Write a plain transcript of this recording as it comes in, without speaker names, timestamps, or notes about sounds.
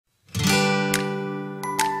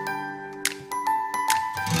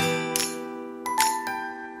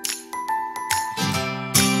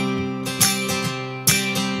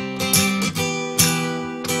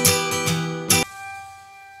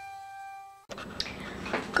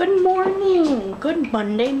Good morning. Good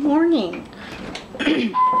Monday morning.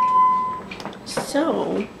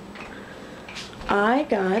 So, I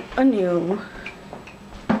got a new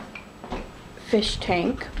fish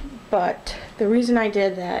tank, but the reason I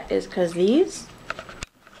did that is because these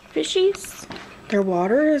fishies, their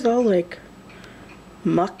water is all like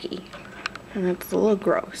mucky and it's a little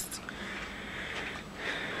gross.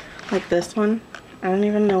 Like this one, I don't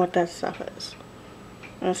even know what that stuff is.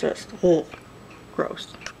 It's just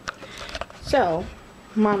gross. So,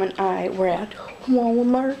 Mom and I were at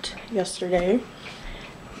Walmart yesterday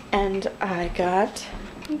and I got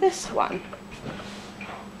this one.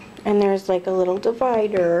 And there's like a little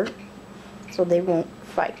divider so they won't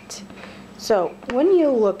fight. So, when you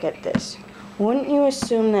look at this, wouldn't you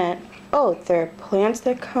assume that, oh, there are plants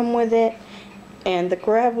that come with it and the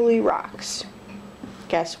gravelly rocks?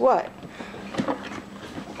 Guess what?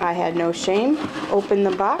 I had no shame. Opened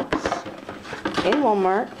the box in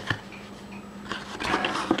Walmart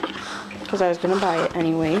because I was going to buy it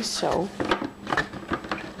anyway, so.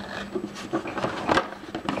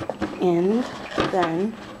 And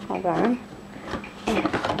then, hold on.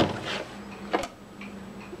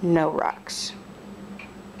 No rocks.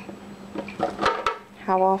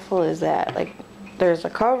 How awful is that? Like, there's a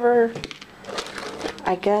cover.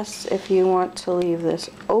 I guess if you want to leave this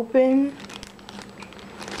open,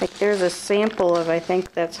 like there's a sample of, I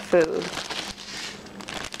think that's food.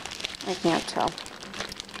 I can't tell.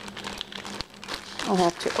 I'll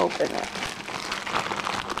have to open it.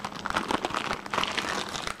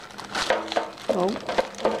 Oh,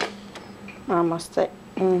 almost set.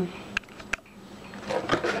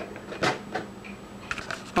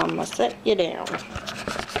 Almost set you down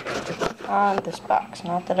on this box.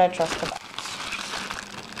 Not that I trust the box.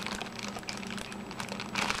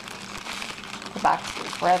 The box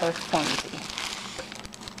is rather flimsy.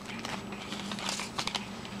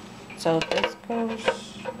 So this goes.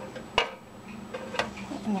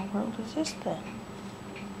 What in the world is this then?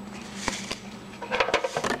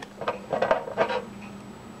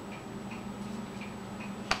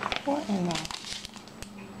 What in the?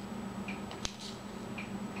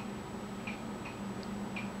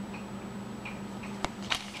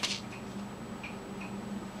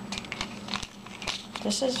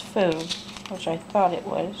 This is food, which I thought it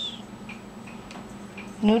was.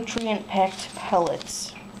 Nutrient-packed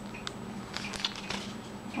pellets.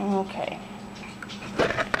 Okay.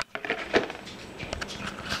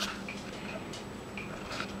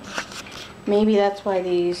 Maybe that's why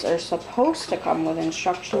these are supposed to come with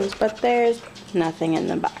instructions, but there's nothing in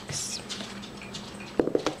the box.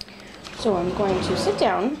 So I'm going to sit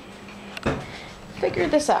down, figure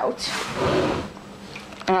this out,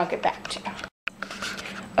 and I'll get back to you.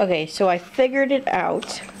 Okay, so I figured it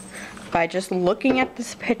out by just looking at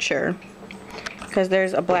this picture, because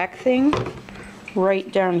there's a black thing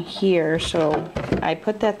right down here, so I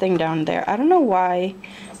put that thing down there. I don't know why.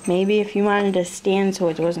 Maybe if you wanted to stand so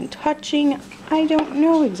it wasn't touching, I don't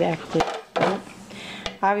know exactly.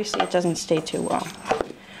 Obviously it doesn't stay too well.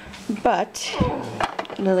 But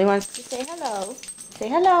Lily wants to say hello. Say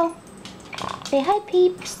hello. Say hi,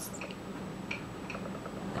 peeps.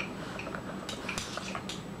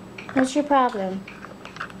 What's your problem?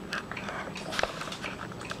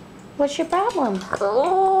 What's your problem?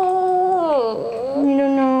 You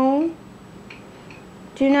don't know?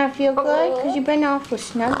 Do you not feel good? Because you've been awful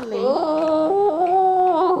snuggly.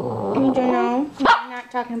 You don't know? I'm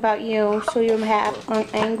not talking about you, so you're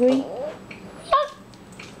angry?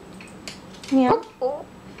 Yeah.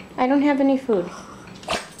 I don't have any food.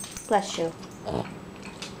 Bless you.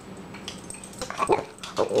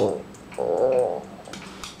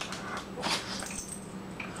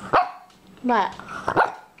 What?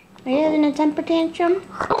 Are you having a temper tantrum?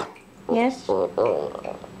 Yes? I'm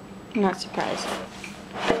not surprised.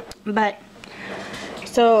 But,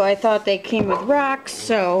 so I thought they came with rocks,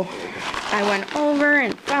 so I went over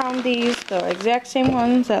and found these, the exact same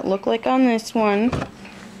ones that look like on this one.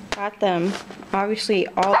 Got them. Obviously,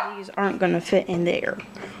 all these aren't going to fit in there,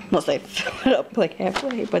 unless I fill it up like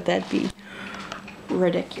halfway, but that'd be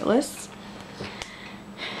ridiculous.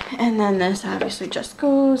 And then this obviously just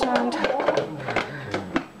goes on top,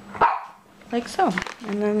 like so.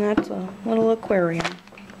 And then that's a little aquarium.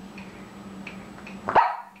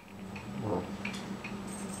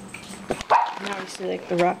 And obviously, like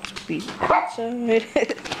the rocks would be outside.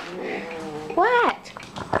 What?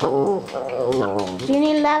 Do you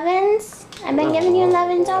need lovin's? I've been giving you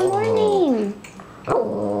lovin's all morning.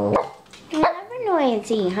 You're never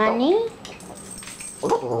noisy, honey.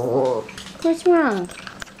 What's wrong?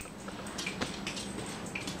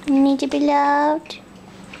 You need to be loved.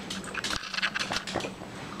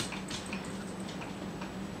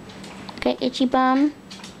 itchy bum?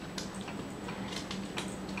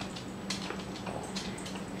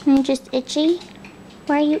 You just itchy?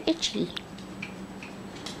 Why are you itchy?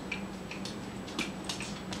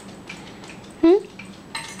 Hmm?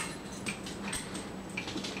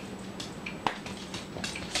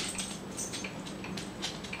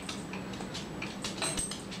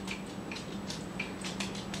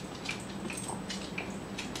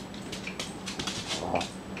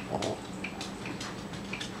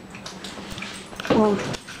 Well,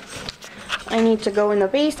 I need to go in the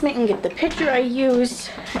basement and get the pitcher I used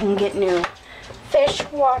and get new fish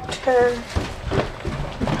water.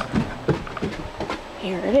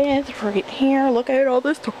 Here it is, right here. Look at all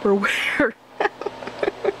this Tupperware.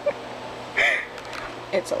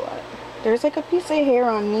 It's a lot. There's like a piece of hair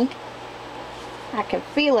on me. I can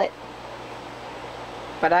feel it,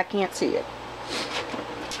 but I can't see it.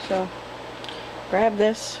 So, grab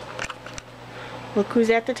this. Look who's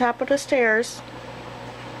at the top of the stairs.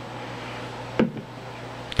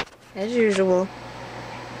 As usual.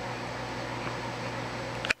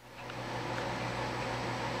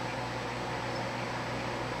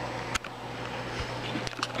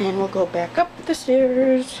 And we'll go back up the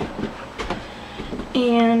stairs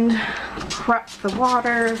and prep the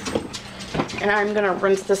water. And I'm gonna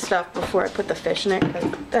rinse the stuff before I put the fish in it, because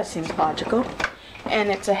that seems logical. And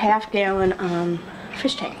it's a half-gallon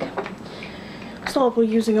fish tank. So I'll be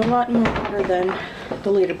using a lot more water than the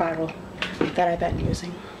liter bottle that I've been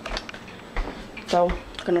using. So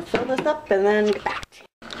I'm gonna fill this up and then get back to you.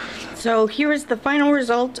 So here is the final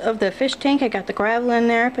result of the fish tank. I got the gravel in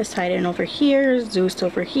there, Poseidon over here, Zeus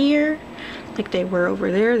over here, like they were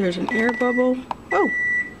over there. There's an air bubble. Oh,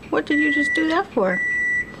 what did you just do that for?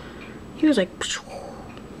 He was like, pshh.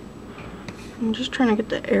 I'm just trying to get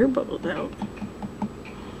the air bubbles out.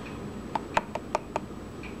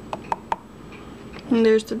 And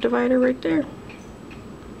there's the divider right there.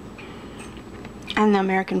 And the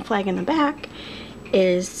American flag in the back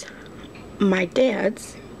is my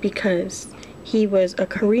dad's, because he was a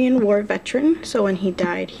Korean War veteran. So when he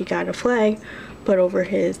died, he got a flag put over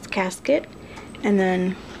his casket, and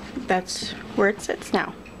then that's where it sits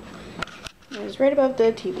now. It was right above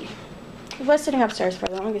the TV. It was sitting upstairs for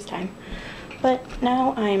the longest time, but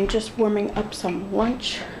now I'm just warming up some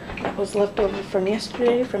lunch that was left over from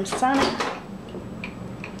yesterday from Sonic.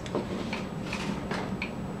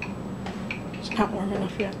 It's not warm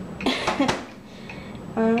enough yet.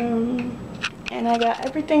 And I got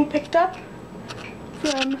everything picked up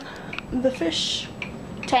from the fish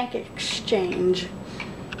tank exchange.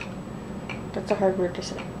 That's a hard word to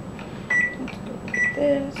say. Let's go like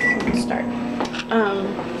this and start.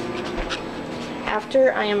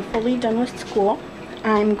 After I am fully done with school,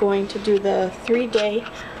 I'm going to do the 3-day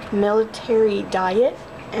military diet,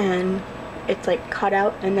 and it's like cut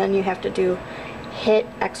out, and then you have to do HIIT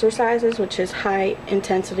exercises, which is high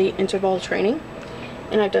intensity interval training.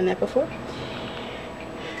 And I've done that before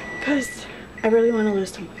because I really want to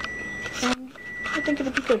lose some weight, and I think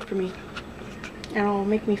it'll be good for me, and it'll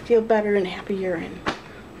make me feel better and happier and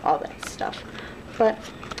all that stuff. But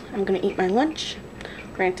I'm gonna eat my lunch.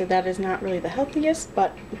 Granted, that is not really the healthiest,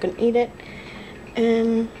 but I'm gonna eat it,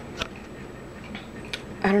 and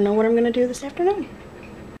I don't know what I'm gonna do this afternoon.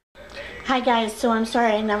 Hi guys, so I'm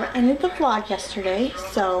sorry I never ended the vlog yesterday,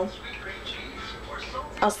 so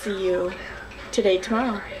I'll see you today,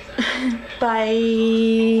 tomorrow.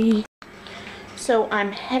 Bye. So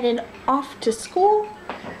I'm headed off to school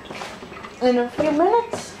in a few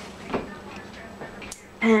minutes,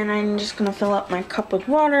 and I'm just gonna fill up my cup with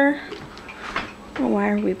water. Oh, why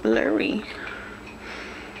are we blurry?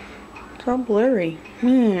 It's all blurry.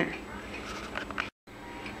 There,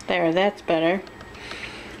 that's better.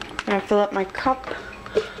 I'm gonna fill up my cup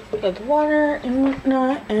with water and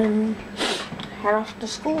whatnot and head off to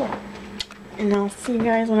school. And I'll see you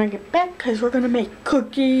guys when I get back, because we're gonna make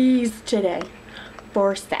cookies today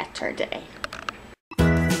for Saturday.